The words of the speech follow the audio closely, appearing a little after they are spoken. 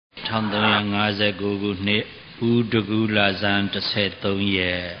1359ခုနှစ်ဥဒကူလာဇန်13ရ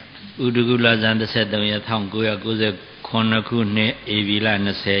က်ဥဒကူလာဇန်13ရက်1999ခုနှစ်ဧပြီလ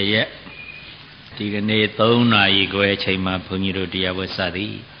20ရက်ဒီကနေ့3နာရီခွဲအချိန်မှာဘုန်းကြီးတို့တရားပွဲစသ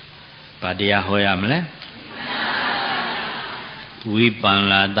ည်ဗာတရားဟောရမလဲဝိပန္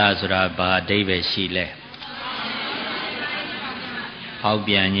လာတဆိုတာဘာအဓိပ္ပာယ်ရှိလဲဟောက်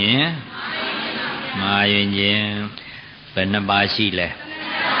ပြန်ခြင်းမာရင်ခြင်းဘယ်နှပါးရှိလဲ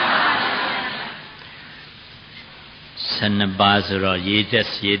12ပါးဆိုတော့ရေးတွက်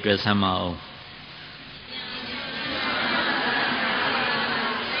စမ်းမအောင်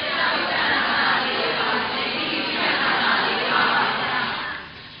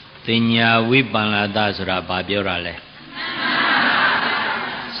တင်ညာဝိပန္လာတဆိုတာဘာပြောတာလဲ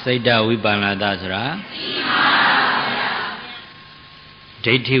စိတ်တဝိပန္လာတဆိုတာ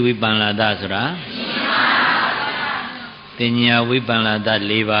ဒိဋ္ဌိဝိပန္လာတဆိုတာတင်ညာဝိပန္လာတ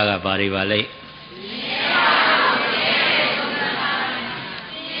၄ပါးကဘာတွေပါလဲ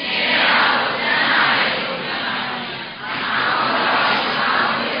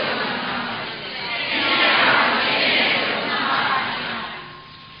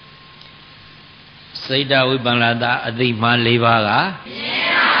စိတ်တဝိပန္လာတအသိမှ၄ပါးက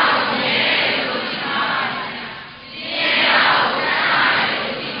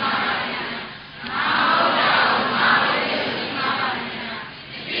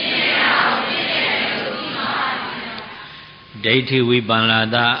ဒိဋ္ဌိဝိပန္လာ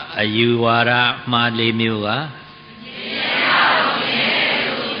တအယူဝါဒမှား၄မျိုးက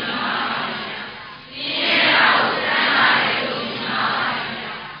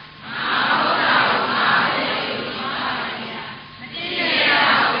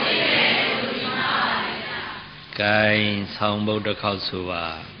ကိုင်းဆောင်ဘုဒ္ဓခောက်ဆိုပါ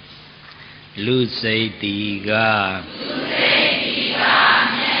လူစိတ်တီက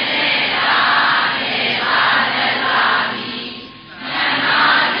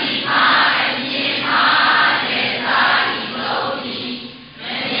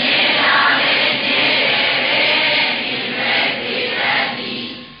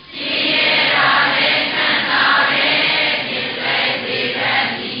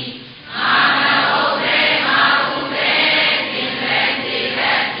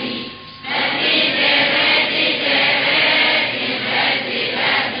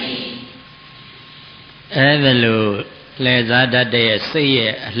အဲ့ဒါလို့လှည့်စားတတ်တဲ့စိတ်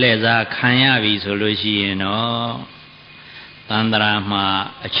ရဲ့အလှည့်စားခံရပြီဆိုလို့ရှိရင်တော့တန္တရာမှာ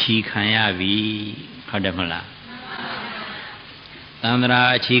အချီခံရပြီဟုတ်တယ်မလားတန္တရာ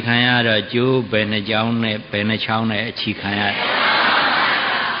အချီခံရတော့ကျိုးဘယ်နှကြောင်းနဲ့ဘယ်နှချောင်းနဲ့အချီခံရ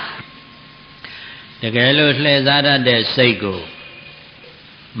တကယ်လို့လှည့်စားတတ်တဲ့စိတ်ကို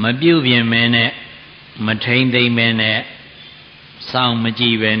မပြုတ်ပြင်မဲနဲ့မထိမ့်သိမ့်မဲနဲ့စောင့်မကြ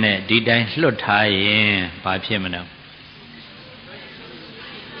ည့်ပဲနဲ့ဒီတိုင်းလွတ်ထားရင်ဘာဖြစ်မလဲ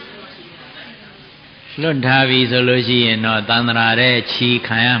လွတ်ထားပြီဆိုလို့ရှိရင်တော့တန္တရာတဲ့ခြီ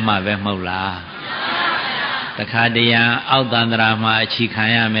ခံရမှာပဲမဟုတ်လားတခါတရံအောက်တန္တရာမှာခြီခံ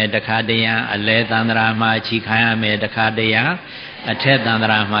ရမယ်တခါတရံအလဲတန္တရာမှာခြီခံရမယ်တခါတရံအထက်တန္တ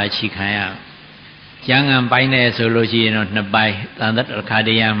ရာမှာခြီခံရကျမ်းဂန်ပိုင်းနဲ့ဆိုလို့ရှိရင်တော့နှစ်ပိုင်းတခါတ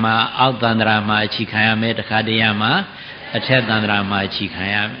ရံမှာအောက်တန္တရာမှာခြီခံရမယ်တခါတရံမှာအထက်တန္တရာမှာခြီခံ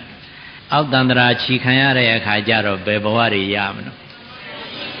ရမယ်အောက်တန္တရာခြီခံရတဲ့အခါကျတော့ဘယ်ဘဝတွေရမလဲ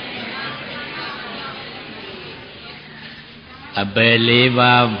အပယ်၄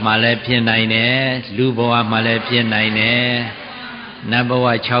ပါးမှလည်းဖြစ်နိုင်တယ်လူဘဝမှလည်းဖြစ်နိုင်တယ်နတ်ဘဝ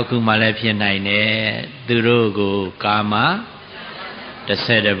6ခုမှလည်းဖြစ်နိုင်တယ်သူတို့ကိုကာမ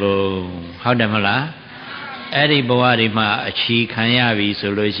12ဘုံဟုတ်တယ်မလားအဲ့ဒီဘဝတွေမှာအချီခံရပြီ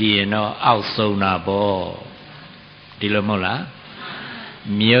ဆိုလို့ရှိရင်တော့အောက်ဆုံးတာပေါ့ဒီလိုမဟုတ်လား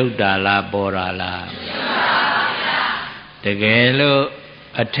မြုပ်တာလားပေါ်တာလားတကယ်လို့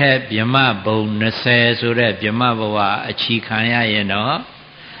အထက်ဗြဟ္မဘုံ20ဆိုတဲ့ဗြဟ္မဘဝအချီခံရရင်တော့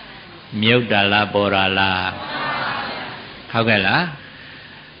မြုပ်တာလားပေါ်တာလားဟုတ်ကဲ့လား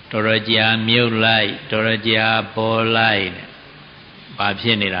တော်တော်ကြာမြုပ်လိုက်တော်တော်ကြာပေါ်လိုက်ဘာဖြ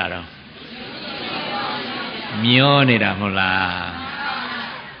စ်နေတာတော့မျောနေတာမဟုတ်လား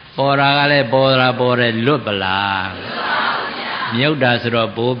ပေါ်တာကလည်းပေါ်တာပေါ်တယ်လွတ်ပလားမြုပ်တာဆိုတော့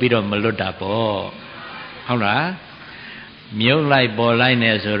ပိုးပြီးတော့မလွတ်တာပေါ့ဟုတ်လားမြုပ်လိုက်ပေါ်လိုက်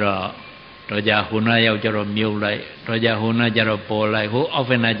နေဆိုတော့တော့ကြဟိုနာရောက်ကြတော့မြုပ်လိုက်တော့ကြဟိုနာကြတော့ပေါ်လိုက်ဟိုအောက်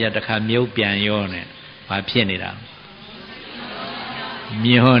ဖက်နာကြတခါမြုပ်ပြန်ရောနေဘာဖြစ်နေတာ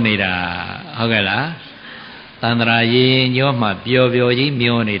မျောနေတာဟုတ်ကဲ့လားတန္တရာရင်ညောမှပျော်ပျော်ကြီး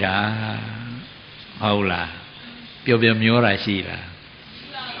မျောနေတာဟုတ်လားပျော်ပျော်မျောတာရှိလား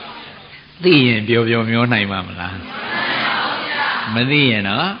သိရင်ပျော်ပျော်မျောနိုင်မှာမလားမသိရင်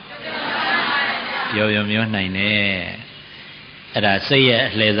တော့ ပြောမျောနိုင်တယ်အဲ့ဒါစိတ်ရဲ့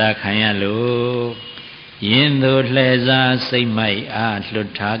လှည့်စားခံရလို့ယင်းတို့လှည့်စားစိတ်မိုက်အားလွ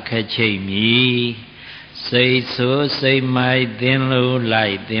တ်ထားခဲ့ချိတ်မီစိတ်ဆိုးစိတ်မိုက်သင်လို့လို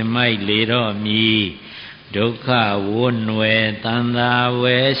က်သင်မိုက်လေတော့မီဒုက္ခဝွနွယ်တန်သာ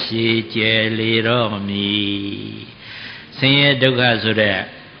ဝဲရှိကျဲလေတော့မီဆင်းရဲဒုက္ခဆိုတဲ့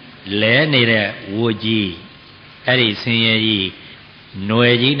လဲနေတဲ့ဝိုးကြီးအဲ့ဒီဆင်းရဲကြီးຫນွ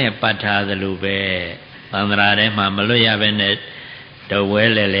ယ်ကြီးနဲ့ပတ်ထားသလိုပဲသန္တရာထဲမှာမလွတ်ရပဲနဲ့တဝဲ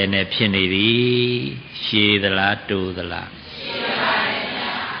လဲလဲနဲ့ဖြစ်နေသည်ရှည်သလားတိုးသလားရှည်ပါ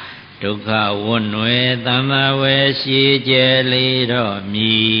ဗျာဒုက္ခဝွနွယ်တန်သာဝဲရှည်ကျဲလေတော့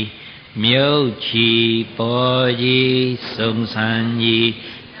မီမြုပ်ချီပေါ်ကြီးစုံစံကြီး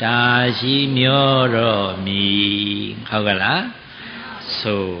တာရှိမျောတော့မီဟုတ်ကလား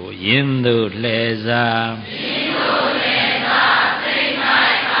ဆိုရင်းတို့လှဲစားရင်းတို့လှဲစားစိတ်မို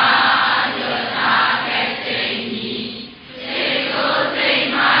က်ပါလွတ်ထားခဲ့ခြင်းကြီးစိတ်ဆိုးစိတ်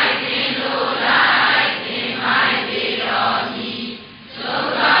မိုက်တင်လို့လိုက်တင်မိုက်ပြီးတော့မီဒု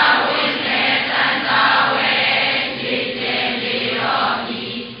က္ခဝိနေတန်သာဝဲရှိတဲ့လေတော့မီ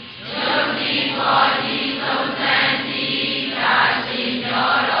ယုတ်ဒီပေါ်ဒီသုံးသန်ဒီတာရှိ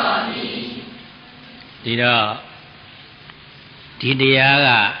မျောတော့မီဒီတော့ဒီတရားက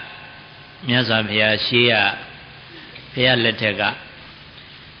မြတ်စွာဘုရားရှေးကဘုရားလက်ထက်က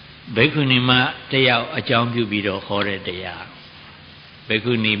ဘိက္ခုနီမတယောက်အကြောင်းပြုပြီးတော့ဟောတဲ့တရားဘိက္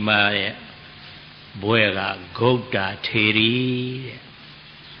ခုနီမရဲ့ဘွဲကဂௌတ္တထေရီတဲ့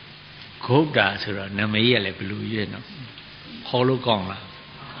ဂௌတ္တဆိုတော့နာမည်ရလည်းဘယ်လိုရွေးနော်ဟောလို့ကောင်းလား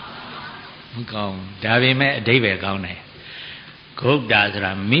မကောင်းဒါပေမဲ့အဓိပ္ပာယ်ကောင်းတယ်ဂௌတ္တဆို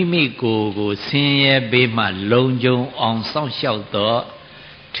တာမိမိကိုဆင်းရဲပေးမှလုံခြုံအောင်စောင့်ရှောက်တော့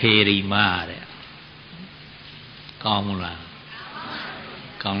ထေရီမတဲ့ကောင်းမလား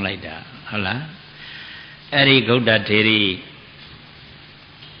ကောင်းလိုက်တာဟုတ်လားအဲ့ဒီဂௌတ္တထေရီ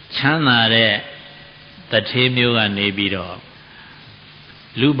ချမ်းသာတဲ့တထေးမျိုးကနေပြီးတော့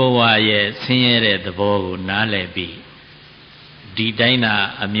လူဘဝရဲ့ဆင်းရဲတဲ့သဘောကိုနားလည်ပြီးဒီတိုင်းသာ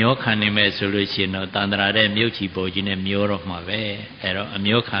အမျောခံနေမဲ့ဆိုလို့ရှိရင်တော့တန်ត្រာတဲ့မြုပ်ချီပေါ်ကြီးနဲ့မျောတော့မှာပဲအဲ့တော့အ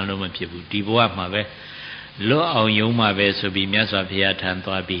မျောခံလို့မဖြစ်ဘူးဒီဘဝမှာပဲလွတ်အောင်ယုံမှာပဲဆိုပြီးမြတ်စွာဘုရားထံ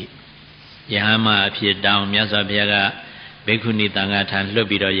သွားပြီးယဟန်မအဖြစ်တောင်းမြတ်စွာဘုရားကဘိက္ခုနီတန်ခါထံလွတ်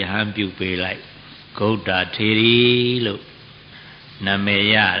ပြီးတော့ယဟန်ပြုပေးလိုက်ဂௌတ္တထေရီလို့နာမည်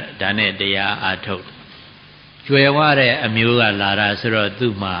ရဒါနဲ့တရားအားထုတ်ကျွယ်ဝတဲ့အမျိုးကလာတာဆိုတော့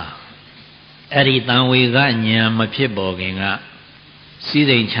သူ့မှာအဲ့ဒီတန်ဝေကဉာဏ်မဖြစ်ပေါ်ခင်ကစည်း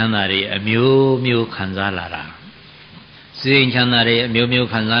စိမ်ချမ်းသာတွေအမျိုးမျိုးခံစားလာတာစည်းစိမ်ချမ်းသာတွေအမျိုးမျိုး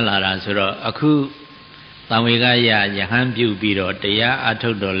ခံစားလာတာဆိုတော့အခုတန်ဝေကရယဟန်ပြုပြီးတော့တရားအထု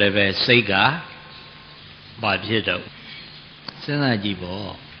တ်တော့လည်းပဲစိတ်ကဘာဖြစ်တော့စဉ်းစားကြည့်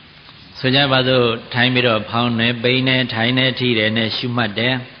ပေါ့ဆိုကြပါစို့ထိုင်ပြီးတော့ဖောင်းနေပိန်နေထိုင်နေထိတယ်နဲ့ရှုမှတ်တ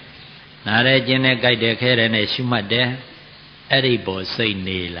ယ်နားရဲကျင်းနေကြိုက်တယ်ခဲတယ်နဲ့ရှုမှတ်တယ်အဲ့ဒီပေါ်စိတ်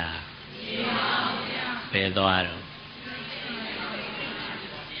နေလားနေပါဘူးဗျာဘယ်သွားတော့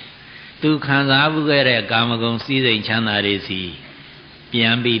သူခံစားမှုခဲ့တဲ့ကာမဂုဏ်စည်းစိမ်ချမ်းသာတွေစီပြ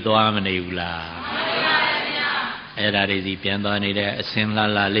န်ပြီးသွားမနေဘူးလားမှန်ပါဗျာအဲ့ဒါတွေစီပြန်သွားနေတဲ့အစင်လှ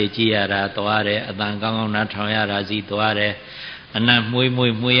လှလေးကြည့်ရတာသွားတယ်အတန်ကောင်းကောင်းနားထောင်ရတာစီသွားတယ်အနတ်မွေး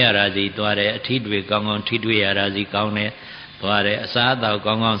မွေးရတာစီသွားတယ်အထီးတွေကောင်းကောင်းထိတွေ့ရတာစီကောင်းတယ်သွားတယ်အစားအသောက်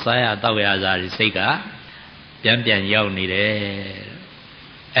ကောင်းကောင်းစားရတောက်ရတာစီစိတ်ကပြန်ရောက်နေတယ်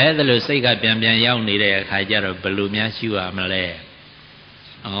အဲ့ဒါလို့စိတ်ကပြန်ရောက်နေတဲ့အခါကျတော့ဘယ်လိုများရှုရမလဲ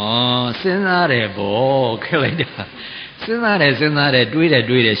ဩစဉ်းစားတယ်ဗောခဲ့လိုက်တာစဉ်းစားတယ်တွေးတ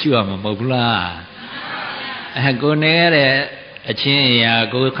ယ်ရှုရမှာမဟုတ်ဘူးလားကိုနေရတဲ့အချင်းအရာ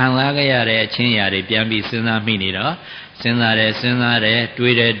ကိုခံစားခဲ့ရတဲ့အချင်းအရာတွေပြန်ပြီးစဉ်းစားမိနေတော့စဉ်းစားတယ်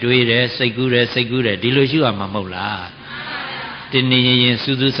တွေးတယ်စိတ်ကူးတယ်ဒီလိုရှုရမှာမဟုတ်လားတင်းနေရင်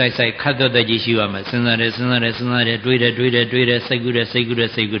စူးစူးဆိုင်ခတ်တော့တဲ့ကြီးရှုရမှာစဉ်းစားတယ်တွေးတယ်စိတ်ကူးတ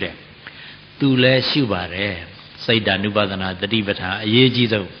ယ်သူလည်းရှုပါတယ်စိတ်ဓာနုပါဒနာတတိပဋ္ဌာန်အရေးကြီး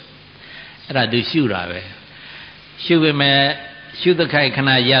ဆုံးအဲ့ဒါသူရှုတာပဲရှုပေမဲ့ရှုတဲ့ခိုက်ခဏ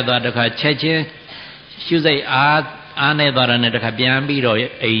ရသွားတဲ့ခါချက်ချင်းရှုစိတ်အားနေသွားတဲ့တခါပြန်ပြီးတော့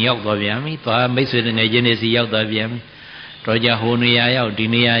အိမ်ရောက်သွားပြန်ပြီသွားမိတ်ဆွေတွေနဲ့ရင်းနေစီရောက်သွားပြန်ပြီတော့ကြဟိုနေရာရောက်ဒီ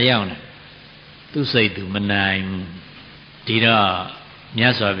နေရာရောက်နေသူစိတ်သူမနိုင်ဒီတော့မြ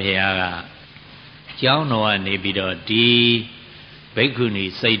တ်စွာဘုရားကကျောင်းတော်ကနေပြီးတော့ဒီဘိက္ခုနီ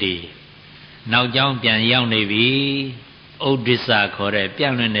စိတ်တွေနောက်ကျောင်းပြန်ရောက်နေပြီဥဒိစ္စခေါ်တဲ့ပြ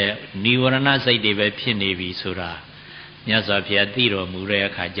န့်လွင့်တဲ့និဝရဏစိတ်တွေပဲဖြစ်နေပြီဆိုတာမြတ်စွာဘုရားသိတော်မူတဲ့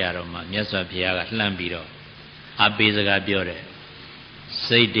အခါကျတော့မှမြတ်စွာဘုရားကလှမ်းပြီးတော့အပိစကားပြောတယ်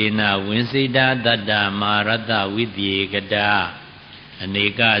စိတ်ဒေနဝိစိတာတတ္တမာရတဝိသေကတာ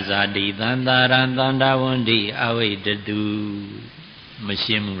Anika zadi tandaran tandawundi awaitadu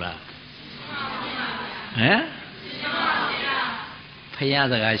Mashimula. Eh?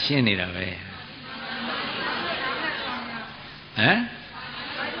 Payadaga Shinirawe. Eh?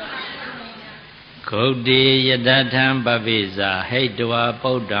 Kodi Yadatam Baviza, Hedwa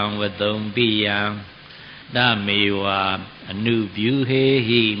Podam with Dumbiyam, Damiwa, a new view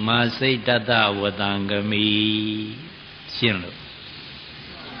he, Masay Dada Wadangami. Shinlu.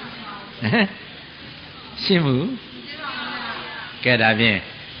 Shimu? Get up in.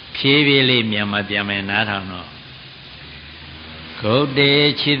 Pivili Myamadiame Natano.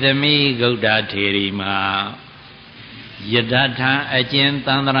 Kode Chidami Goda Tirima. Yadata Ajen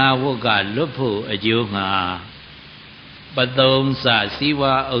Tandra Woga Lupu Ajunga Badom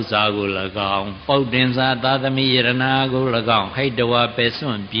Siwa Osago Lagong Podinsa Dadami Yeranago Lagong Haidawa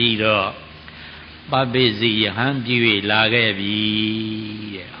Pesun Piro Babizi Hamdi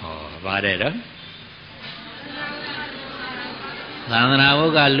Lagevi Vareda Tandra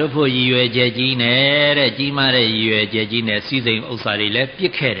Woga Lupu Yue Jejine Jimare Yue Jejine Seizing Osari left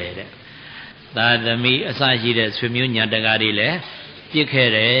Picare Dadami Asaji Swimunya Dagarile,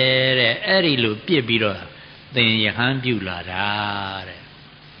 Picere, Erilu, Pibiro, then Yahambula,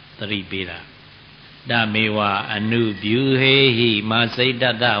 Three Bira. Damiwa, a new view, he must say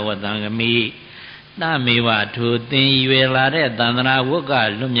that Wadangami. Damiwa, to think you will let Dandra Woga,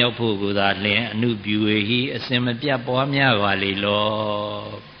 Lumyapu, that a new view, he, a Simapia Pomia Valley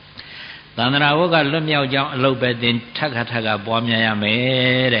law. Dandra Woga, Lumya, Lopet in Takataga Pomia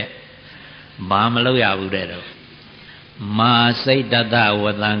made. Bamaloya Udero Ma say Dada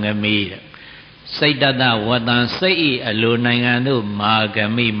Wadangami Say Dada Wadan say Alunanganu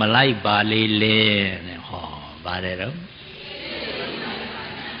Magami Malay Bali Lane Oh Badero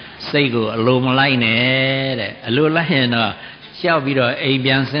Say go Alumaline Alulahena shall be the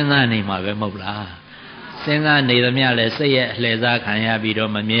Abian Senani Mavemobla Sena Nedamia say Leza Kanya Bido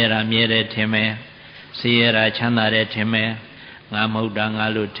Mamira Mire Time Sierra Chandare Time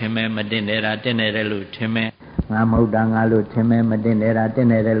Ngamudangalu Time Madinera Tenerelu Time Ngamudangalu Time Madinera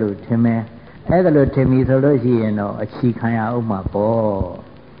Tenerelu Time Egalo Timi Solosi and a Chikaya Uma Po.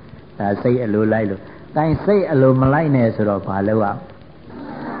 I say a low lilo. I say a low malignes or Paloa.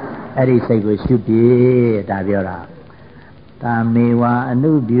 Eri say we should be Daviora. Tamiwa a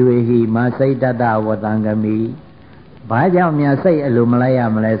new beauty he must say Dada Wadangami. Bajamia say a low Malaya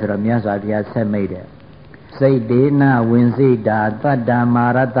Malesra Miasa Semade. Say Dena Winsida Tada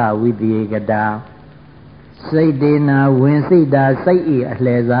Marata with the Gada. Say Dena Winsida say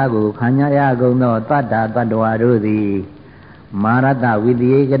Lezago, Kanyago no Tada Taduarudi. Marata with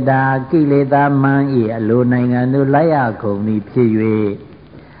the Gada, Kileda Man e alone and Laya Koni Pue.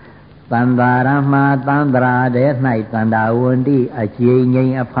 Tandarama Tandra, death night, Tanda Wundi, a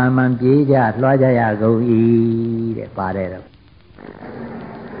changing a Paman Pija, Lojago e Parero.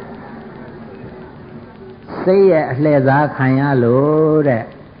 Say a Leza Kanyalo,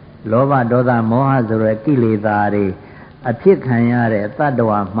 Lova Doda Mohazure Kilidari, a Pit Kanyare,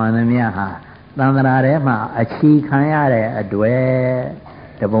 Tadwa, Manamiaha, Tandarema, a Chi Kanyare, a Dwe,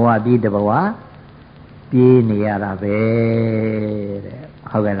 the Boa be the Boa, Piniara Vere,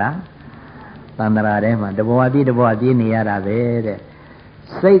 Hogala, Tandarema, the Boa be the Boa Piniara Vere.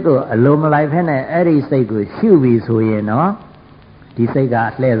 Sego, a Loma Life and a Eri Sego, Shubi Suyeno,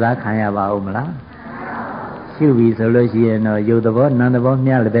 Disega Leza Kanyaba Umla. Shubi Solution, you the one, none of them,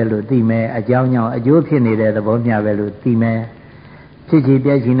 Yalbellu, Time, a Jown, a European, the Bomia Velu, Time, Chichi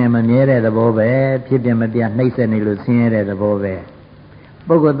Piacinem, the Bobe, Pipiamatia, Nathan, Lucien, the Bobe.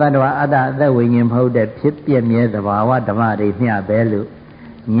 Bogotadwa, Ada, the William Hode, Pipiam, the Wawa, the Mari, Nia Bellu,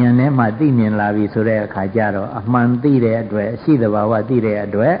 Nianema, Dimian Lavi, Sure, Kajaro, a man dire address, see the Wawa dire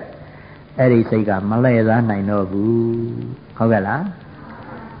address, Eri Sega, Malaya, Nainobu, Hogala,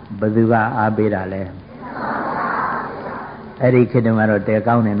 Baduga Abirale. Eri Kidamaro de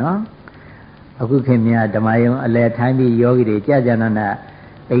Gaunino, a good Kimia, Damayo, a let tiny yogi, Jajanana,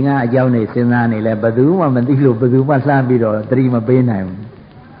 Inga Joni, Sinani, Baduma, Mandilu, Baduma Sambido, Dream of Benham.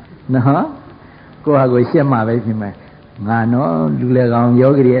 No? Go ago, Shema, Vesima. Nano, Lulegon,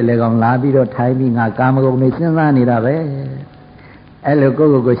 Yogi, Legon Labido, timing, a Kamago, Sinani, Rave. Elo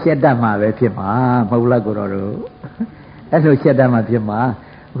go Shedama, Vepima, Paula Elo Shedama Pima,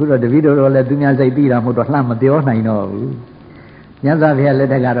 who the video let Dunya Zaidira, Mutoslam, the Ona, I know. Yazavia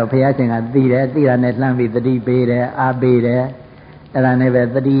let a got of Piating at Dira Netlambi, the deep bede, Abede, and I never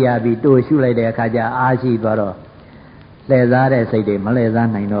the dia be two shule de Kaja, Ashi Boro. Lazare say de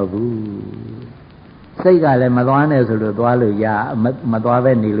Malazan, I know. Say Gale Madone, Dualu Ya,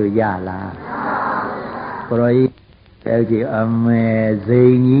 Madave Nilu Yala. အဲ့ဒီအမေဇိ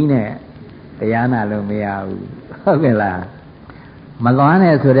န်ကြီးနဲ့တရားနာလို့မရဘူးဟုတ်ကဲ့လားမသွား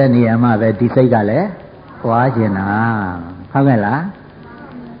နဲ့ဆိုတဲ့နေရာမှာပဲဒီစိတ်ကလည်းသွားကျင်တာဟုတ်ကဲ့လား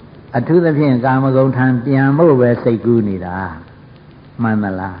အထူးသဖြင့်ကာမဂုဏ်ထံပြန်ဖို့ပဲစိတ်ကူးနေတာမှန်သ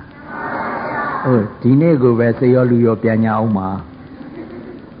လားဟုတ်ဒီနေ့ကိုပဲစိတ်ရောလူရောပြန်ကြအောင်ပါ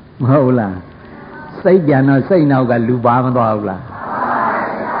မဟုတ်လားစိတ်ပြန်တော့စိတ်နောက်ကလူပါမသွားဘူးလား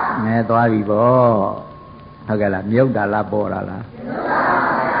ငဲသွားပြီပေါ့ဟုတ်ကဲ့လားမြုပ်တာလားပေါ်တာလား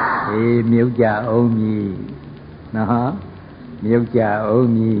အေးမြုပ်ကြအောင်မြည်နော်မြုပ်ကြအောင်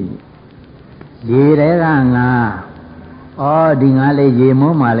မြည်ရေတဲကငါဩဒီငါလေးရေမု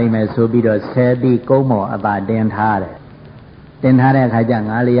န်းမှလိမ့်မယ်ဆိုပြီးတော့ဆဲပြီးကုန်းမော်အသာတင်ထားတယ်တင်ထားတဲ့အခါကျ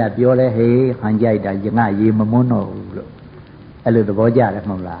ငါလေးကပြောလဲဟေးဟန်ကြိုက်တာငါရေမမွန်းတော့ဘူးလို့အဲ့လိုသဘောကျတယ်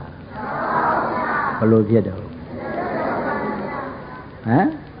မဟုတ်လားဘလို့ဖြစ်တော့ဟမ်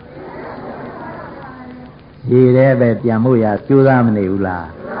ရေထဲပဲပြန်မှုရကြိုးစားမနေဘူးလား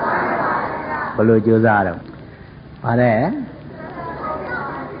ဘလို့ကြိုးစားတော့ဗါတဲ့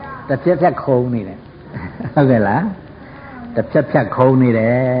တစ်ဖြက်ဖြက်ခုံနေတယ်ဟုတ်ကဲ့လားတစ်ဖြက်ဖြက်ခုံနေတ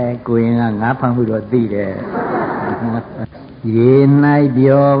ယ်ကိုရင်ကငါးဖမ်းမှုတော့သိတယ်ရေ၌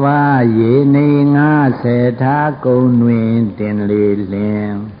ပြောပါရေနေငါဆေထားကုံတွင်တင်လေလ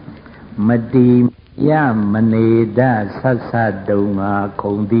င်မတီရမနေတဆက်ဆက်တုံငါ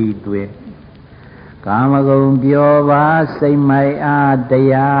ခုံသည်တွင်ကာမဂုဏ်ပြောပါစိတ်မိုက်အားတ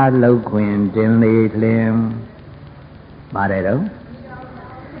ရားလောက်ခွင်တင်လေလင်ပါတယ်တော့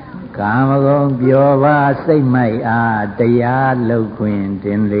ကာမဂုဏ်ပြောပါစိတ်မိုက်အားတရားလောက်ခွင်တ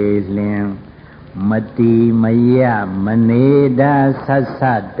င်လေလင်မတီမရမနေတာဆက်ဆ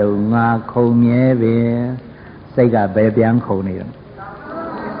က်တုံငါခုံမြဲပင်စိတ်ကဘယ်ပြန်ခုံနေတော့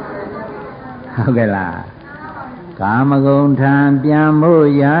ဟုတ်ကဲ့လားကာမဂုဏ်ထံပြန်မို့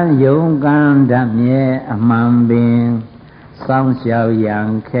ရန်ယုံကံဓာမြဲအမှန်ပင်စောင်းလျှောက်ရန်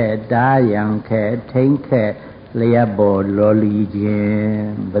ခဲ့တားရန်ခဲ့ထိမ့်ခဲ့လျက်ပေါ်လော်လီခြ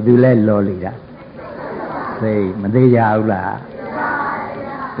င်းဘယ်သူလဲလော်လီတာသိမသေးကြဘူးလား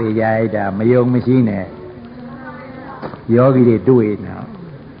သိကြရတာမယုံမရှိနဲ့ယောဂီတွေတွေ့နေ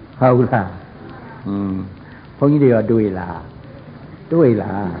ဟုတ်လားဘုန်းကြီးတွေရောတွေ့လားတွေ့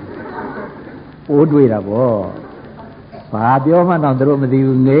လားအိုးတွေ့တာဗောဘာပြောမှတော့သူတို့မသိ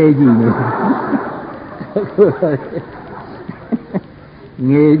ဘူးငေးကြည့်နေ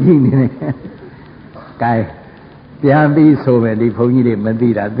ငေးကြည့်နေတယ်ကဲပြန်ပြီးဆိုမယ်ဒီဘုန်းကြီးတွေမသိ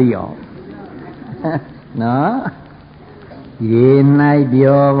တာသိအောင်နော်ရေ၌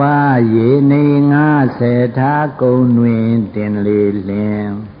ပြောပါရေနေငါဆေထားကုံတွင်တင်လေလင်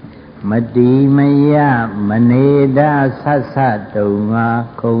မတီမရမနေတာဆက်ဆက်တုံငါ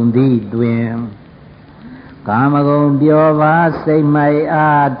ခုံသည်တွင်ကာမဂုဏ်ပြောပါစိတ်မိုက်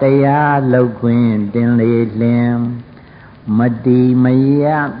အားတရားလောက်ခွင်တင်လေလင်မတီမရ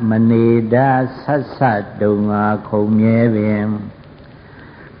မနေတာဆက်ဆက်တုံငါခုံမြဲပင်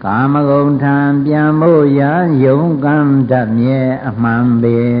ကာမဂုဏ်ထံပြန်ဖို့ရန်ယုံကံဓာတ်မြဲအမှန်ပ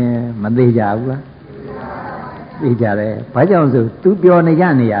င်မသိကြဘူးလားသိကြတယ်ဘာကြောင့်ဆိုသူပြောနေကြ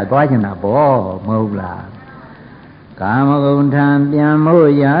နေရသွားချင်တာပေါ့မဟုတ်လားကာမဂုဏ်ထံပြန်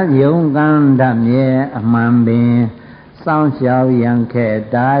ဖို့ရန်ယုံကံဓာတ်မြဲအမှန်ပင်စောင်းလျှောက်ရန်ခဲ့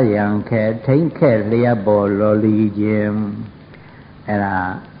တားရန်ခဲ့ထိမ့်ခဲ့လျက်ပေါ်လော်လီခြင်းအဲ့ဒါ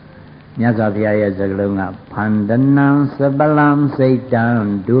မြတ်စွာဘုရားရဲ့စကားလုံးကဖန္ဒနံစပလံစိတ်တံ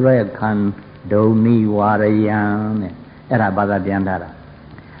ဒုရခံဒုံနိဝါရယံတဲ့အဲ့ဒါဘာသာပြန်ထားတာ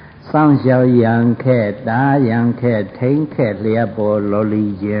စောင့်ရှောက်ရန်ခဲ့တားရန်ခဲ့ထိမ့်ခဲ့လျက်ပေါ်လော်လီ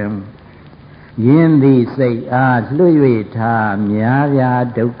ခြင်းယင်းသည့်စိတ်အားလွှတ်၍ထားများပြား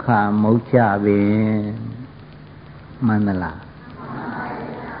ဒုက္ခမုတ်ချပင်မှန်သလား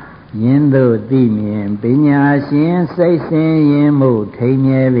ယင်းတို့သိမြင်ပညာရှင်စိတ်ဆင်းရင်မှုထိမ့်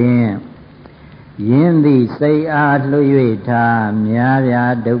မြဲပင်ယင်းသည့်စိတ်အားလွှတ်၍ထားများ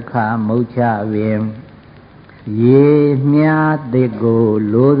ပြားဒုက္ခမုတ်ချပင်ရေမြားတစ်ကို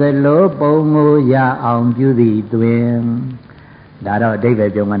လိုသလိုပုံကိုရအောင်ပြုသည့်တွင်ဒါတော့အဓိပ္ပာ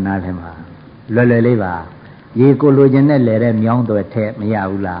ယ်ပြောမှနားလည်မှာလွယ်လွယ်လေးပါရေကိုလိုချင်တဲ့လေတဲ့မြောင်းတွေထက်မရ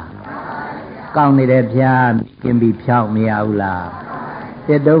ဘူးလားကောင်းနေတဲ့ဖျားกินပြီးဖြောင်းမရဘူးလားတ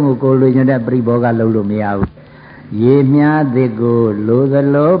စ်တုံးကိုလိုချင်တဲ့ပြိဘောကလုံးလို့မရဘူးရေမြားတစ်ကိုလိုသ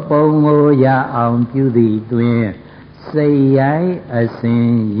လိုပုံကိုရအောင်ပြုသည့်တွင်စိတ်ရိုက်အစဉ်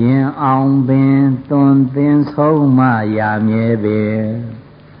ရင်အောင်ပင်တွင်သင်ဆုံးမရမြဲပင်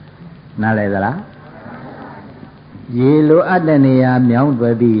နားလည်သလားရေလိုအပ်တဲ့နေရာမြောင်း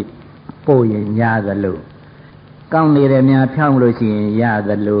သွဲပြီးပို့ရင်ရသလိုကောင်းနေတဲ့များဖြောင်းလို့ရှိရင်ရ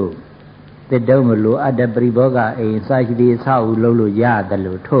သလိုတစ်တုံးမလိုအပ်တဲ့ပြိဘောကအိမ်စာရှိသည်ဆောက်ဦးလုံးလို့ရသ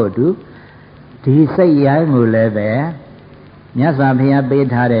လိုထို့တူ ဒီစိတ်ရိုင်းကိုလည်းပဲမြတ်စွာဘုရားပေး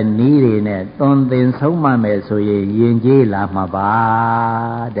ထားတဲ့နည်းတွေနဲ့သွန်သင်ဆုံးမမယ်ဆိုရင်ယဉ်ကျေးလာမှာပါ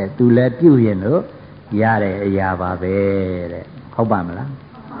တဲ့သူလည်းပြုရင်လို့ရတဲ့အရာပါပဲတဲ့ဟုတ်ပါမလား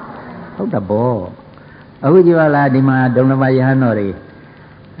ဟုတ်တယ်ပေါ့အခုကြည့်ပါလားဒီမှာဒုံလဘယဟန်တော်တွေ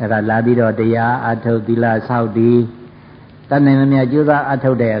အဲ့ဒါလာပြီးတော့တရားအထုတ်သီလဆောက်တည်တဏ္ဍာမြတ်ကျိုးသားအ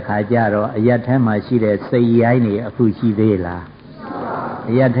ထုတ်တဲ့အခါကျတော့အယတ်ထဲမှာရှိတဲ့စိတ်ရိုင်းတွေအခုရှိသေးလား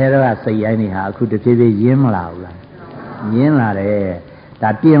အယတ်ထဲတော့စိတ်ရိုင်းတွေဟာအခုတဖြည်းဖြည်းရင်းမလာဘူးလားရင်းလာတယ်ဒါ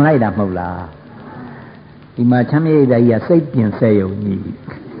ပြင်လိုက်တာမဟုတ်လားဒီမှာချမ်းမြေ့တဲ့ကြီးကစိတ်ပြင်ဆက်ယုံကြီး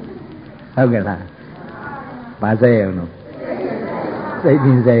ဟုတ်ကဲ့လားဘာဆက်ယုံလို့စိတ်ပြ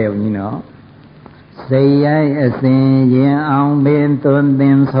င်ဆက်ယုံကြီးနော်စိတ်ရိုင်းအစဉ်ရင်အောင်ပင်သွန်သ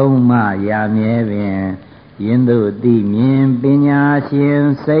င်ဆုံးမရမြဲပင်ယင်းတို့သိမြင်ပညာရှင်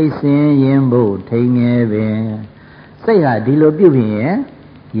စိတ်စင်ရင်ဖို့ထိန်ငယ်ပင်စိတ်ဟာဒီလိုပြုပြင်ရင်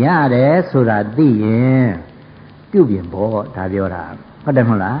ရတယ်ဆိုတာသိရင်ပြုပြင်ဖို့ဒါပြောတာဟုတ်တယ်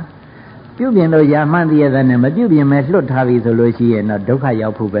မဟုတ်လားပြုပြင်လို့ရမှန်းသိရတဲ့နဲ့မပြုပြင်မဲ့လွတ်ထားပြီဆိုလို့ရှိရင်တော့ဒုက္ခရော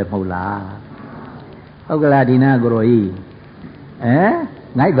က်ဖို့ပဲမဟုတ်လားဟုတ်ကလားဒီနာကိုရောကြီး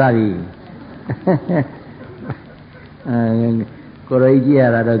ငိုက်သွားပြီကိုရောကြီးကြည့်ရ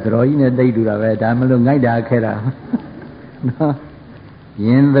တာတော့သရောကြီးနဲ့တိတ်တူတာပဲဒါမလို့ငိုက်တာခဲတာနော်ယ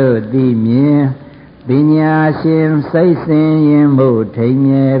င်းတို့သိမြင်ပညာရှင်စိတ်စင်ရင်ဖို့ထိန်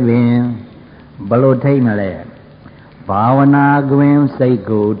မြဲပင်ဘလို့ထိန်မလဲဘာဝနာကွင်စိတ်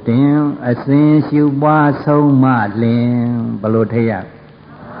ကိုတင်အစဉ်ရှုပွားဆုံးမလင်ဘလို့ထိရ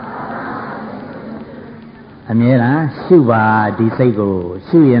အမြဲတမ်းရှုပါဒီစိတ်ကို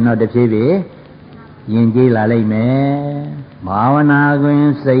ရှုရင်တော့တဖြည်းဖြည်းယဉ်ကျေးလာလိမ့်မယ်ဘာဝနာကွင်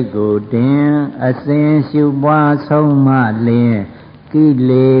စိတ်ကိုတင်အစဉ်ရှုပွားဆုံးမလင်ကိ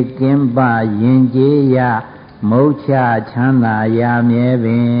လေကင်းပယဉ်ကျေးရမုတ်ချချမ်းသာရမြဲပ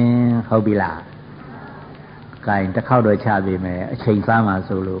င်ဟုတ်ပြီလားကဲတစ်ခေါက်တော့ချပြီမယ်အချိန်စားမှ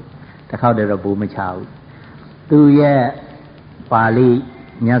ဆိုလို့တစ်ခေါက်တည်းတော့ဘူးမချဘူးသူရဲ့ပါဠိ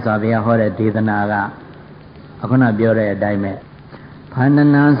မြတ်စွာဘုရားဟောတဲ့ဒေသနာကအခုနပြောတဲ့အတိုင်းပဲဖန္န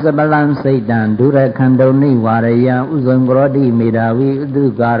နံစပလံစိတ်တံဒုရခန္တုန်နိဝါရယံဥဇုံကရောတိမေတာဝိဥတု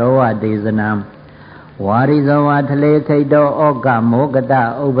ကာရောဝဒေသနံဝါရိဇဝါထလေခိတောဩကမောကတ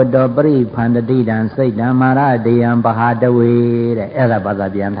ဥပတောပရိဖန္တတိတံစိတ်တံမာရတေယံပဟာတဝေတဲ့အဲ့ဒါဘာသာ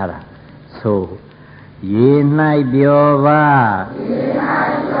ပြန်ထားတာဆိုရေ၌ပြောပါ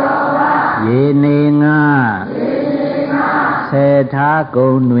ရေနေငါဆေထား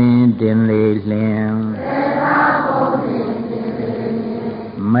ကုံတွင်တင်လေလင်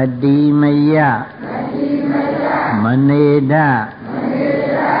မတိမယမနေဒ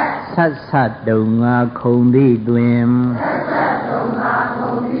ဆတ်ဆတ်တုံငါခုံသည့်တွင်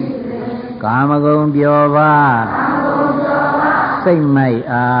ကာမဂုဏ်ပြောပါစိတ်မိုက်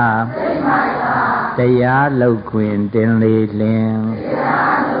အားတရားလောက်ခွင်တင်လေလင်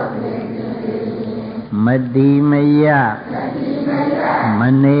မတိမယမ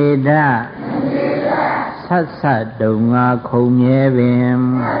နေဒဆတ်ဆတ်တုံငါခုံမြဲပင်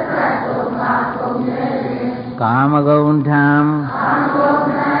ကာမဂုဏ်ထံ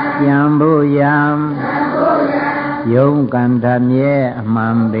ပြန်ဖို့ရန်ယုံကန္တမြဲအမှ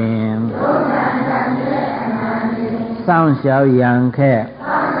န်ပင်စောင့်ရှောက်ရန်ခက်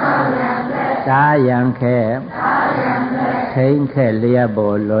တားရန်ခက်ထိန်ခက်လျက်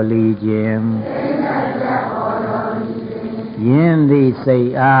ပေါ်လော်လီခြင်းယင်းသည့်စိ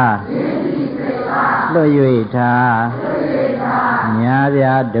တ်အားလွတ်၍ထားညာပြ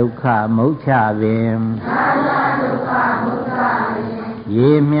ဒုက္ခမုတ်ချပင်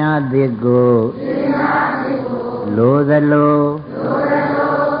ရေမြသစ်ကိုလိုသလို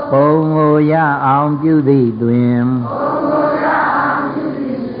ပုံကိုရအောင်ပြုသည့်တွင်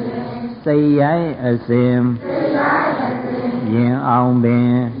စိတ်ရိုင်းအစဉ်ရင်အောင်ပ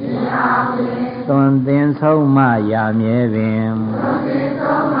င်သွန်သင်ဆုံးမရမြဲပင်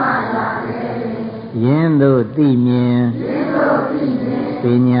ယင်းတို့သိမြင်ပ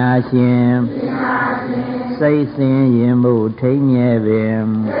ညာရှင်စိတ်စင်ရင်မှုထိန်မြဲပင်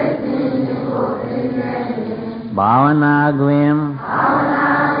ဘာဝနာတွင်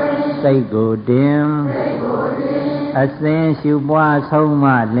စိတ်ကိုတင်အစဉ်ရှုပွားဆုံးမ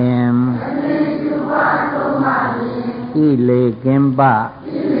လင်ဣလေကင်ပ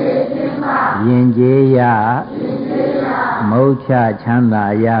ယဉ်ကျေးရမုတ်ချချမ်းသာ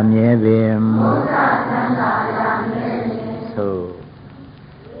ရမြဲပင်သို့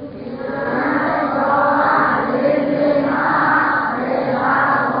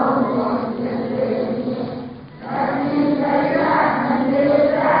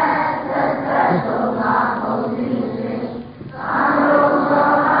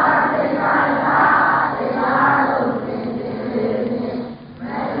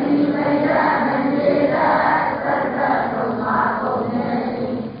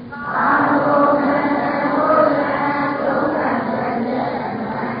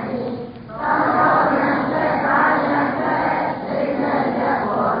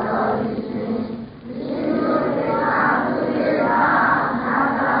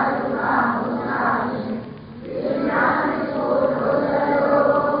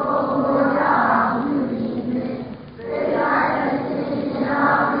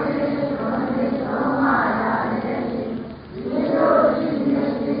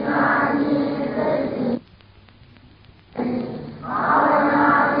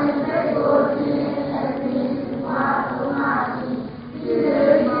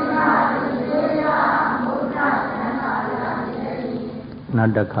နော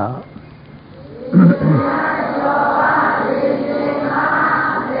က်တစ်ခါ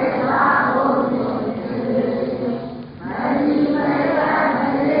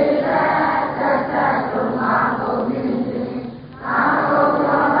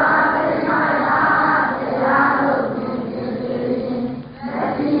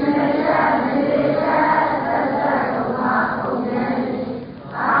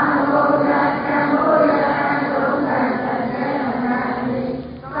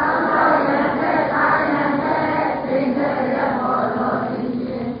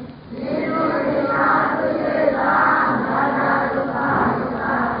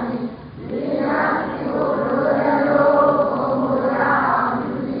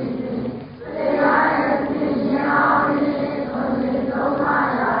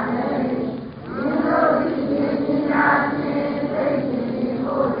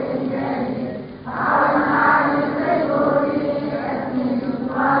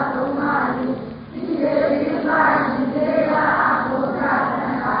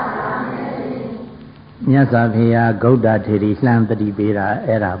မြတ်စွာဘုရားဂௌတထေရီလှမ်းတတိပေးတာ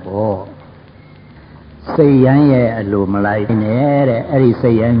အဲ့ဒါပေါ့စိတ်ရမ်းရဲ့အလိုမလိုက်နဲ့တဲ့အဲ့ဒီစိ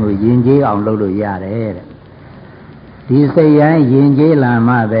တ်ရမ်းကိုယဉ်ကျေးအောင်လုပ်လို့ရတယ်တဲ့ဒီစိတ်ရမ်းယဉ်ကျေးလာ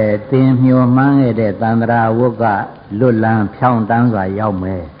မှပဲသင်မျှော်မှန်းခဲ့တဲ့သန္တရာဝုတ်ကလွတ်လန်းဖြောင်းတန်းစွာရောက်မ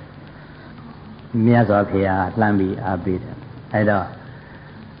ယ်မြတ်စွာဘုရားလှမ်းပြီးအားပေးတယ်အဲ့တော့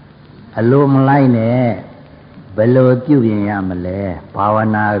အလိုမလိုက်နဲ့ဘယ်လိုပြုပြင်ရမလဲဘာဝ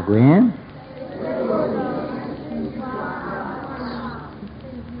နာတွင်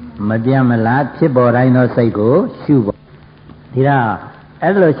မပြတ်မလားဖြစ်ပေါ်တိုင်းသောစိတ်ကိုရှုပါဒီတော့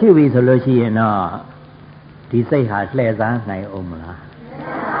အဲ့လိုရှုပြီဆိုလို့ရှိရင်တော့ဒီစိတ်ဟာလှည့်စားနိုင်အောင်မလား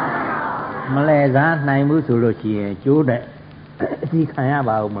မလှည့်စားနိုင်ဘူးဆိုလို့ရှိရင်ကျိုးတဲ့အစီခံရ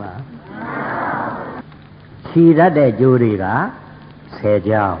ပါဦးမလားခြီတတ်တဲ့ကျိုးတွေက10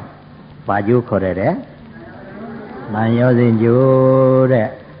ကြောင်းဘာကျိုးခေါ်တဲ့မန်ရောစဉ်ကျိုးတဲ့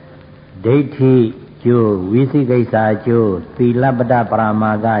ဒိဋ္ဌိကျိုးဝိသိကိစ္စကျိုးသီလပတ္တပရ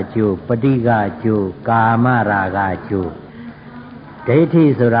မာကကျိုးပဋိကကျိုးကာမရာဂကျိုးဒိဋ္ဌိ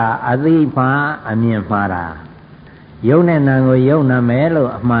ဆိုတာအသိမှအမြင်မှားတာယုံနဲ့နာကိုယုံနာမယ်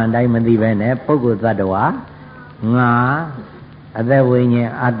လို့အမှန်တိုင်းမသိပဲနဲ့ပုဂ္ဂိုလ်သတ္တဝါငါအသက်ဝိညာ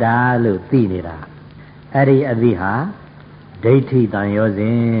ဉ်အတ္တလို့သိနေတာအဲ့ဒီအသိဟာဒိဋ္ဌိတန်ရောစ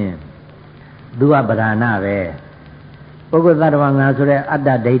ဉ်သူကပဓာနာပဲပုဂ္ဂိုလ်သတ္တဝါငါဆိုတဲ့အတ္တ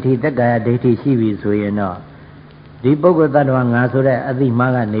ဒိဋ္ဌိတက္ကာယဒိဋ္ဌိရှိပြီဆိုရင်တော့ဒီပုဂ္ဂိုလ်သတ္တဝါငါဆိုတဲ့အသိမှ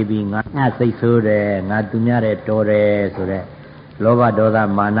ကနေပြီးငါစိတ်ဆိုးတယ်ငါသူများတဲ့တော်တယ်ဆိုတဲ့လောဘဒေါသ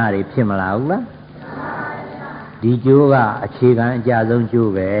မာနတွေဖြစ်မလာဘူးလားဒီကျိုးကအခြေခံအကြဆုံး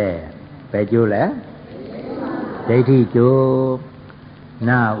ကျိုးပဲဘယ်ကျိုးလဲဒိဋ္ဌိကျိုး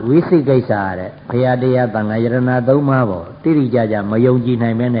နာဝိသိကိစ္စတဲ့ဘုရားတရားသံဃာယရဏသုံးပါးပေါ့တိတိကျကျမယုံကြည်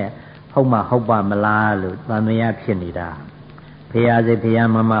နိုင်မဲနဲ့ဟုတ်မှဟုတ်ပါမလားလို့သံဃာဖြစ်နေတာဘုရားစစ်ဘုရား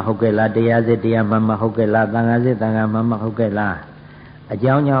မမဟုတ်ကဲ့လားတရားစစ်တရားမမဟုတ်ကဲ့လားသံဃာစစ်သံဃာမမဟုတ်ကဲ့လားအ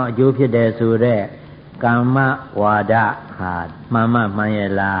ကြောင်းကြောင့်အကျိုးဖြစ်တယ်ဆိုတဲ့ကာမဝါဒဟာမှန်မှန်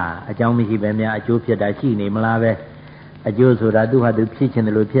ရဲ့လားအကြောင်းမရှိပဲများအကျိုးဖြစ်တာရှိနေမလားပဲအကျိုးဆိုတာသူ့ဟာသူဖြစ်ခြင်းတ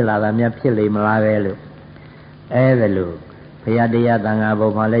ယ်လို့ဖြစ်လာတာများဖြစ်လေမလားပဲလို့အဲ့ဒါလို့ဘုရားတရားသံဃာဘုံ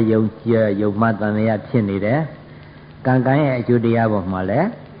မှာလည်းယုံကြည်ယုံမှတန်တရားဖြစ်နေတယ်ကံကံရဲ့အကျိုးတရားဘုံမှာလည်း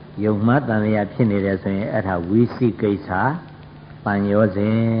ယုံမှတန်တရားဖြစ်နေတယ်ဆိုရင်အဲ့ဒါဝိသိကိစ္စတန်ရောစ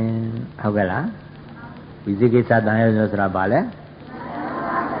ဉ်ဟုတ်ကဲ့လားဝိသိကိစ္စတန်ရောစဉ်ဆိုတာဘာလဲ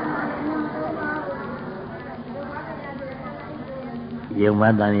ယုံမှတ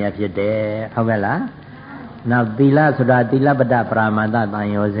န်တရားဖြစ်တယ်ဟုတ်ကဲ့လားနောက်သီလဆိုတာသီလပတ္တပရမတ္တတန်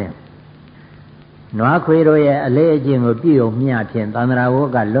ရောစဉ်နွားခွေတို့ရဲ့အလေးအကျင့်ကိုပြည့်ုံမျှဖြင့်သန္တရာဝ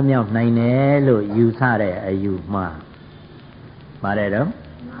ကလွတ်မြောက်နိုင်တယ်လို့ယူဆတဲ့အယူမှားပါတယ်တော့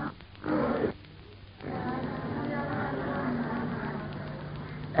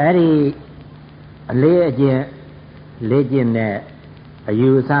အဲ့ဒီအလေးအကျင့်လေးကျင့်တဲ့အယူ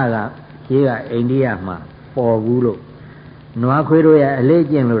အဆကရှိကအိန္ဒိယမှာပေါ်ဘူးလို့နွားခွေတို့ရဲ့အလေး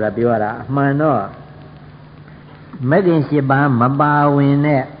ကျင့်လို့ပြောရတာအမှန်တော့မဂ္ဂင်၈ပါးမပါဝင်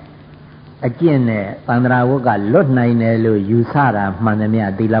တဲ့အကျင့်နဲ့သန္တရာဝကလွတ်နိုင်တယ်လို့ယူဆတာမှန်သမျှ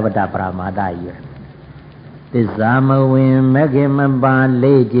သီလပတ္တပရမာတ္တကြီးပဲသစ္စာမဝင်မဂ္ဂင်မပါ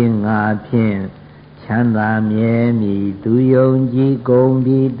လေးကျင့်ငါဖြင့်ချမ်းသာမြဲမြည်သူယုံကြည်ကုန်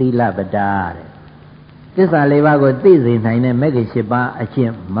ပြီးသီလပတ္တတဲ့သစ္စာ၄ပါးကိုသိစေနိုင်တဲ့မဂ္ဂင်၈ပါးအကျ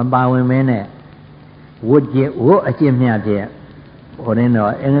င့်မပါဝင်မဲနဲ့ဝတ်အကျင့်မျှဖြင့်ဟိုရင်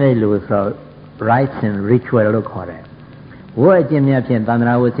တော့အင်္ဂလိပ်လိုဆို rites and ritual လို့ခေါ်တယ်ဝတ်အကျင့်များဖြင့်သန္တ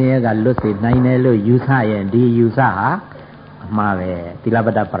ရာဝဆင်းရဲကလွတ်စေနိုင်တယ်လို့ယူဆရင်ဒီယူဆဟာအမှားပဲသီလပ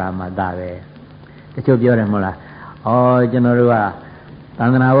တ္တပရမတ္တပဲတချို့ပြောတယ်မဟုတ်လားဩကျွန်တော်တို့က သ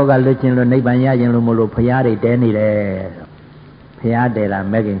န္တနာဝကလွတ်ခြင်းလို့နိဗ္ဗာန်ရခြင်းလို့မလို့ဖရာတွေတဲနေတယ်ဖရာတဲလား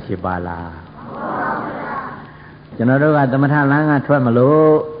မဲ့ခင်ရှိပါလားကျွန်တော်တို့ကသမထလမ်းကထွက်မလို့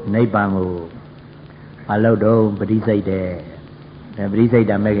နိဗ္ဗာန်ကိုမလုပ်တော့ပရိစိတ်တယ်ပရိစိတ်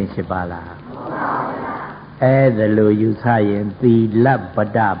တာမဲ့ခင်ရှိပါလားအဲ့ဒါလို့ယူဆရင်သီလပ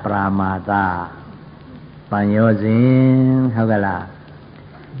တ္တပရာမာသပန်ရောစဉ်ဟုတ်ကလား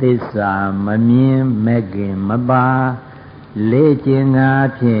သစ္စာမမြင်မဲ့ခင်မပါလေ့ကျင့်ငါ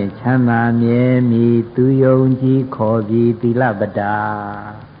ဖြင့်ချမ်းသာမြဲမည်သူယုံကြည်ခေါ်ပြီးသီလပတ္တ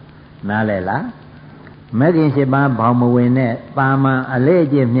နားလဲလားမဲ့ခင်ရှိပါဘောင်မဝင်နဲ့ပါမန်အလေ့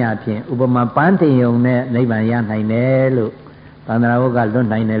ကျင့်မျှဖြင့်ဥပမာပန်းတင်ယုံနဲ့နိဗ္ဗာန်ရနိုင်တယ်လို့သန္တရာဝကလွတ်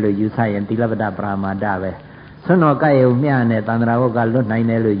နိုင်တယ်လို့ယူဆရင်သီလပတ္တပရာမာဒပဲဆွမ်းတော်ကယုံမျှနဲ့သန္တရာဝကလွတ်နိုင်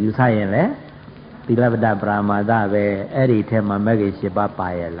တယ်လို့ယူဆရင်လေသီလပတ္တပရာမာဒပဲအဲ့ဒီထဲမှာမဲ့ခင်ရှိပါပါ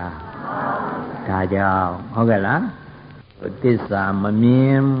ရဲ့လားဒါကြောင့်ဟုတ်ကဲ့လားသစ္စာမမြ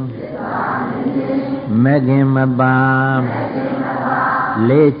င်မဲ့ခင်မပါ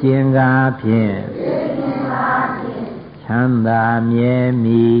လေ့ကျင့်ကားဖြင့်ချမ်းသာမြဲမ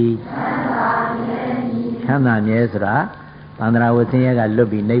ည်ချမ်းသာမြဲဆိုတာသန္တရာဝဆင်းရဲကလွတ်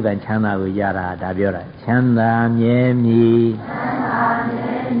ပြီးနိဗ္ဗာန်ချမ်းသာကိုရတာဒါပြောတာချမ်းသာမြဲမည်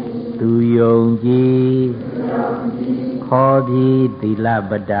သူယုံကြည်ခေါ်ပြီးသီလ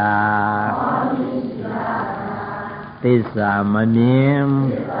ပတ္တသစ္စာမမြင်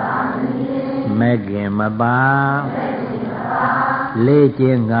မဲ့ခင်မပါလေ့ကျ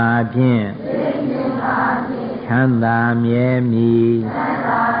င့်ကားဖြင့်ချမ်းသာမြဲမည်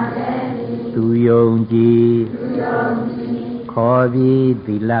သူယုံကြည်ခေါ်ပြီး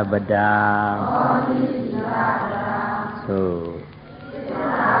သီလပတ္တသို့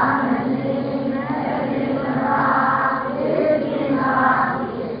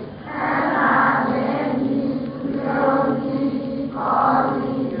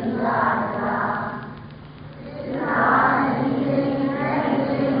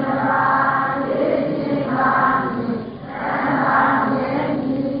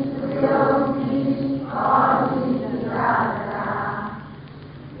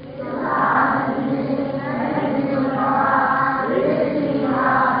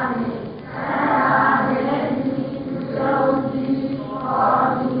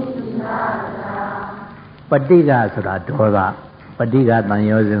ပဋိက္ခဆိုတာဒေါသပဋိက္ခတန်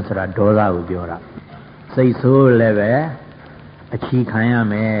ရောစဉ်ဆိုတာဒေါသကိုပြောတာစိတ်ဆိုးလည်းပဲအချီခံရ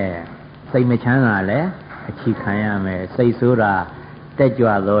မယ်စိတ်မချမ်းသာလည်းအချီခံရမယ်စိတ်ဆိုးတာတက်ကြွ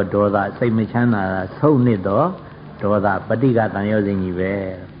သောဒေါသစိတ်မချမ်းသာတာဆုံးနစ်သောဒေါသပဋိက္ခတန်ရောစဉ်ကြီးပဲ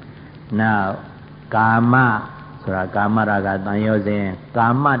နောက်ကာမဆိုတာကာမရာဂတန်ရောစဉ်ကာ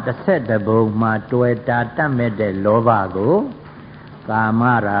မတစ်ဆက်တစ်ပုံမှာတွေ့တာတတ်မဲ့တဲ့လောဘကိုကာမ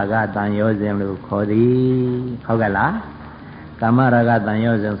ရာဂတန်ရောစဉ်လို့ခေါ်သည်ဟုတ်ကဲ့လားကာမရာဂတန်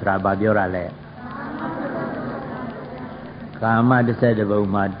ရောစဉ်ဆိုတာဘာပြောတာလဲကာမတစ်ဆက်တစ်ပုံ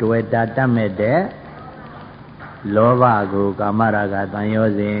မှာတွေ့တာတတ်မဲ့တဲ့လောဘကိုကာမရာဂတန်ရော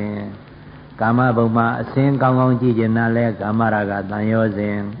စဉ်ကာမဘုံမှာအစင်းကောင်းကောင်းကြည့်ကျင်တာလဲကာမရာဂတန်ရောစ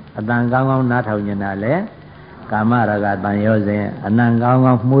ဉ်အတန်ကောင်းကောင်းနားထောင်ကျင်တာလဲကာမရာဂတန်ရောစဉ်အနံကောင်း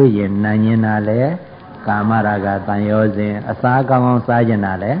ကောင်းမှုရင်နံကျင်တာလဲကာမရာဂတန်ရောစဉ်အစားကောင်းကောင်းစားကျင်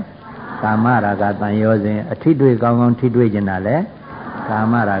တာလဲကာမရာဂတန်ရောစဉ်အထိတွေ့ကောင်းကောင်းထိတွေ့ကျင်တာလဲကာ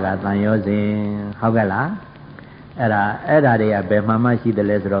မရာဂတန်ရောစဉ်ဟုတ်ကဲ့လားအဲ့ဒါတွေကဘယ်မှမရှိတယ်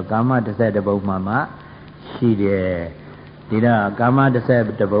လဲဆိုတော့ကာမတစ်ဆက်တစ်ပုံမှရှိတယ်ဒီတော့ကာမတစ်ဆက်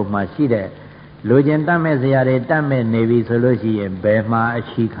တစ်ပုံမှရှိတဲ့လူကျင်တတ်မဲ့စရာတွေတတ်မဲ့နေပြီဆိုလို့ရှိရင်ဘယ်မှာအ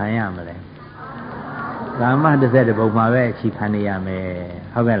ချီခံရမလဲကာမတစ်ဆက်တစ်ပုံမှပဲအချီခံရမယ်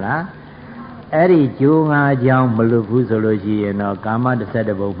ဟုတ်ကဲ့လားအဲ့ဒီကျိုးငါးကြောင်းမလွတ်ဘူးဆိုလို့ရှိရင်တော့ကာမတစ်ဆက်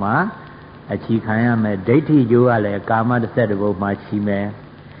တစ်ပုံမှာအချီခံရမယ်ဒိဋ္ဌိကျိုးကလည်းကာမတစ်ဆက်တစ်ပုံမှာချီမယ်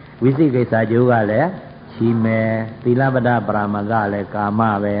ဝိသိကိစ္စကျိုးကလည်းချီမယ်သီလပတ္တပရမကလည်းကာမ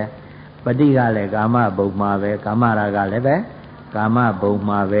ပဲပဋိကလည်းကာမဘုံမှာပဲကာမရာဂလည်းပဲကာမဘုံ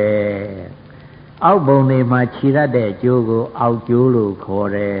မှာပဲအောက်ဘုံတွေမှာခြိရတဲ့အကျိုးကိုအောက်ကျိုးလို့ခေါ်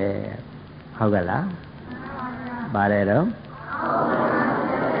တယ်ဟုတ်ကဲ့လားပါတယ်တော့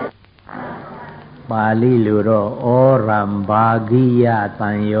ပါဠိလိုတော့ဩရံဘာဂိယတ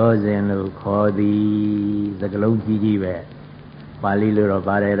န်ရောစဉ်လို့ခေါ်သည်စကားလုံးကြီးကြီးပဲပါဠိလိုတော့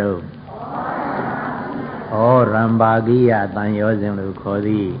ပါတယ်တော့ဩရံဘာဂိယတန်ရောစဉ်လို့ခေါ်သ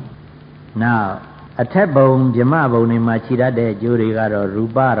ည်နောက်အထက်ဘုံဗြမဘုံတွေမှာခြိရတဲ့အကျိုးတွေကတော့ရူ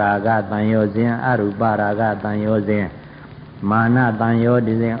ပရာဂတန်ရောစဉ်အရူပရာဂတန်ရောစဉ်မာနတန်ရောစ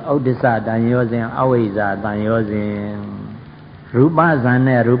ဉ်ဥဒ္ဒစ္စတန်ရောစဉ်အဝိဇ္ဇာတန်ရောစဉ်ရူပဇံ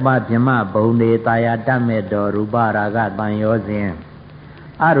နဲ့ရူပဗြမဘုံတွေတာယာတတ်မဲ့တော်ရူပရာဂတန်ရောစဉ်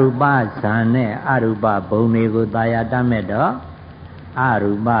အရူပဇံနဲ့အရူပဘုံတွေကိုတာယာတတ်မဲ့တော် အ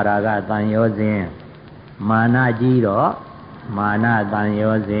ရူပရာဂတန်ရောစဉ်မာနကြီးတော့မာနတန်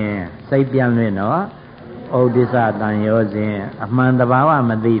ရောစဉ်စိတ်ပြန့်လွင့်တော့ဥဒိစ္စတန်ရောစဉ်အမှန်တဘာဝ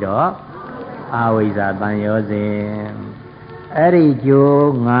မသိတော့အဝိဇ္ဇာတန်ရောစဉ်အဲ့ဒီကျိုး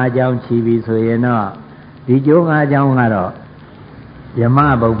၅ကြောင်းခြီးပြီဆိုရင်တော့ဒီကျိုး၅ကြောင်းကတော့ယမ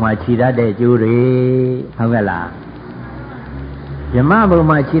ဘုံမှာခြီးတတ်တဲ့ကျိုးတွေဟုတ်ကဲ့လားယမဘုံ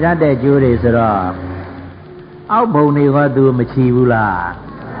မှာခြီးတတ်တဲ့ကျိုးတွေဆိုတော့အောက်ဘုံတွေကသူမခြီးဘူးလား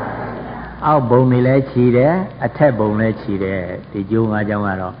အောက်ဘုံတွေလည်းခြီးတယ်အထက်ဘုံလည်းခြီးတယ်ဒီကျိုး၅ကြောင်းက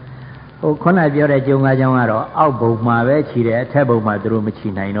တော့ဟိုခုနပြောတဲ့ကျိုး၅ကြောင်းကတော့အောက်ဘုံမှာပဲခြီးတယ်အထက်ဘုံမှာသူတို့မ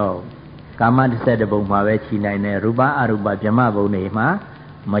ခြီးနိုင်တော့ကာမ11ဘုံမှာပဲခြီးနိုင်တယ်ရူပအရူပဗြဟ္မဘုံတွေမှာ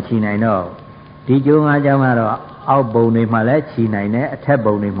မခြီးနိုင်တော့ဒီကျိုး၅ကြောင်းကတော့အောက်ဘုံတွေမှာလည်းခြီးနိုင်တယ်အထက်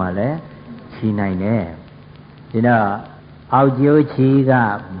ဘုံတွေမှာလည်းခြီးနိုင်တယ်ဒီတော့အောက်ကျိုးခြီးက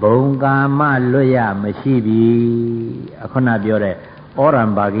ဘုံကာမလွတ်ရမရှိပြီအခုနပြောတဲ့ဩရံ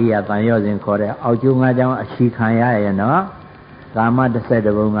ဘာဂိယတန်ရောစဉ်ခေါ်တဲ့အောက်ကျိုး၅ကြောင်းအရှိခံရရဲ့နော်ကာမ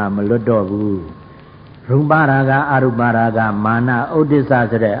11ဘုံကမလွတ်တော့ဘူးရူပရာဂအရူပရာဂမာနဥဒိစ္စ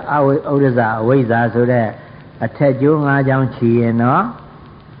ဆိုတဲ့အဝိဥဒိစ္စအဝိဇ္ဇာဆိုတဲ့အထက်ကျိုး၅ကြောင်းခြီးရင်နော်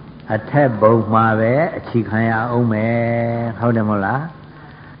အထက်ဘုံမှာပဲအခြေခံရအောင်မယ်ဟုတ်တယ်မဟုတ်လား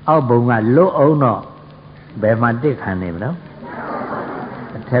အောက်ဘုံကလွတ်အောင်တော့ဘယ်မှာတစ်ခံနေမလို့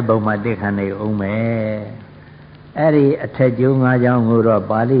အထက်ဘုံမှာတစ်ခံနေအောင်မယ်အဲ့ဒီအထက်ကျိုး၅ကြောင်းကိုတော့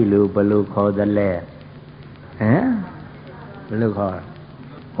ပါဠိလိုဘယ်လိုခေါ်သလဲဟမ်ဘယ်လိုခေါ်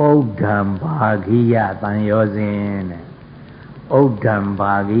ဩဒံဘာဂိယတန်ရောစဉ်တဲ့ဩဒံ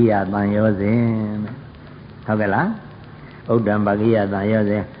ဘာဂိယတန်ရောစဉ်တဲ့ဟုတ်ကဲ့လားဩဒံဘာဂိယတန်ရော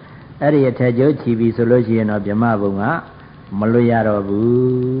စဉ်အဲ့ဒီအထက်ကျိုးခြီးပြီဆိုလို့ရှိရင်တော့ဗြဟ္မဘုံကမလွတ်ရတော့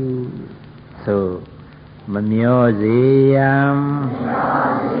ဘူးဆိုမမျောစေယံ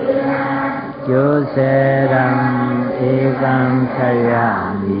ကျိုးစေရံဧကံခယ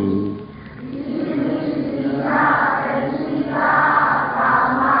မိ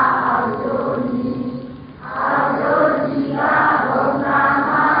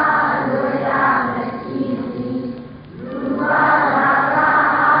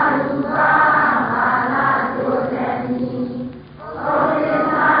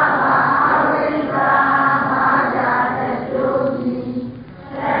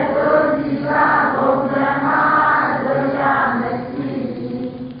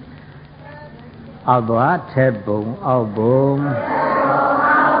အောက်သွားထက်ဘုံအောက်ဘုံ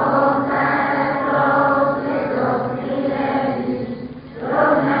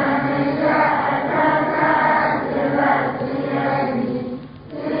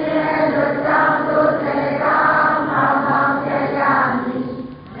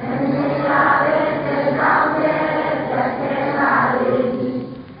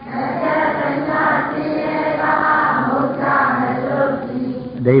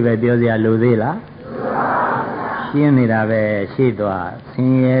အဓိပ္ပာယ်ပြောစရာလိုသေးလားရှင်းနေတာပဲရှိသွားဆ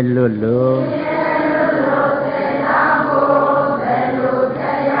င်းရဲလွတ်လို့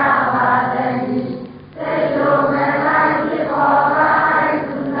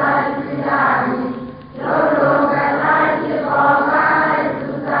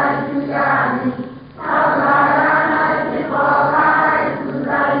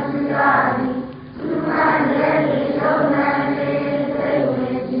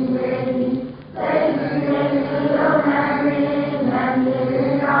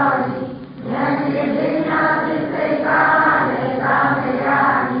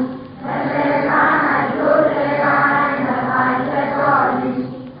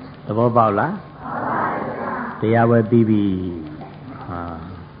ပေါက်လားတရားဝဲပြီးပြီ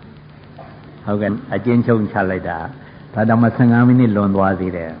ဟုတ်ကဲ့အကျဉ်းချုပ်ချလိုက်တာဒါတော့မှ15မိနစ်လွန်သွား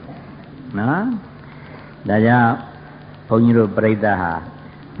သေးတယ်နော်ဒါကြောင့်ဘုန်းကြီးတို့ပြိဿဟာ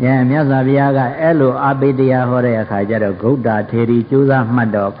မြတ်စွာဘုရားကအဲ့လိုအပိတရားဟောတဲ့အခါကျတော့ဂုဋ္ဌာထေရီကျိုးစားမှတ်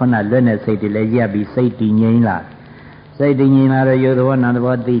တော့ခုနလွတ်တဲ့စိတ်တွေလည်းရက်ပြီးစိတ်တည်ငြိမ်လာစိတ်တည်ငြိမ်လာတော့ယုတ်သဘောနံသ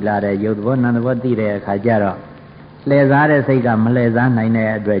ဘောသိလာတယ်ယုတ်သဘောနံသဘောသိတဲ့အခါကျတော့လှည့်စားတဲ့စိတ်ကမလှည့်စားနိုင်တဲ့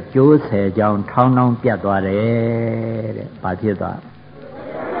အတွက်ကျိုး10ကြောင်းထောင်းထောင်းပြတ်သွားတယ်တဲ့။ဘာဖြစ်သွား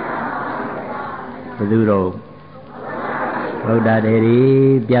ဘယ်သူတော့ဘုရားတေရီ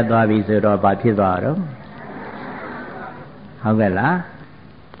ပြတ်သွားပြီဆိုတော့ဘာဖြစ်သွားတော့ဟုတ်ကဲ့လား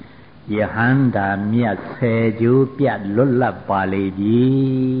ယဟန္တာမြတ်10ကျိုးပြတ်လွတ်လပ်ပါလေပြီ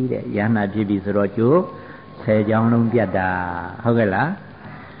တဲ့ယဟန္တာဖြစ်ပြီဆိုတော့ကျိုး10ကြောင်းလုံးပြတ်တာဟုတ်ကဲ့လား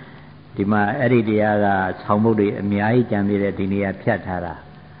ဒီမှာအဲ့ဒီတရားကဆောင်းဘုတ်တွေအများကြီးကြံသေးတယ်ဒီနေရာဖြတ်ထားတာ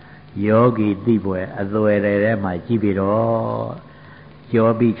ယောဂီသိပွဲအသွယ်ထဲမှာကြည့်ပြီးတော့ကြော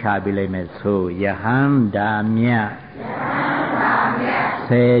ပြီးချပြီးလိုက်မယ်ဆိုယဟန္တာမြတ်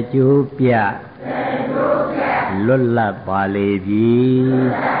10ကျိုးပြ လွတ်လပ်ပါလေပြီ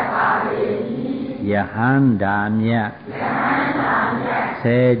ယဟန္တာမြတ်ဆ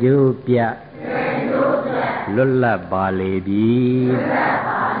ယ်ကျိုးပြလွတ်လပ်ပါလေပြီ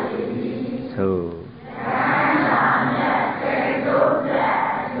သို့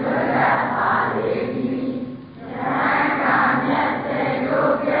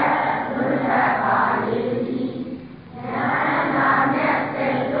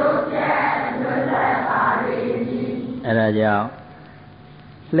အဲ့ဒါကြောင့်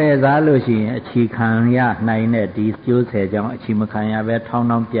လှည့်စားလို့ရှိရင်အခြေခံရနိုင်တဲ့ဒီကျိုးဆယ်ကြောင့်အခြေမခံရပဲထောင်း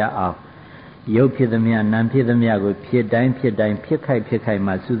ထောင်းပြအောင်ရုပ်ဖြစ်သမျှနာမ်ဖြစ်သမျှကိုဖြစ်တိုင်းဖြစ်ခိုက်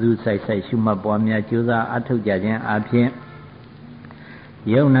မှစူးစူးဆိုင်ဆိုင်ရှုမှတ်ပွားများကြိုးစားအထောက်ကြခြင်းအပြင်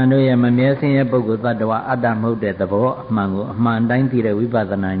ယုံနာတို့ရဲ့မမြဲစင်းရဲ့ပုဂ္ဂိုလ်တ attva အတ္တမဟုတ်တဲ့သဘောအမှန်ကိုအမှန်တိုင်းသိတဲ့ဝိပ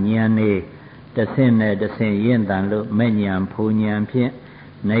ဿနာဉာဏ်နဲ့တဆင့်နဲ့တဆင့်ရင့်တန်လို့မဲ့ဉာဏ်ဖူဉာဏ်ဖြင့်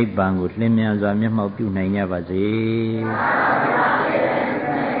နိဗ္ဗာန်ကိုလင်းမြန်စွာမျက်မှောက်ပြုနိုင်ကြပါစေ။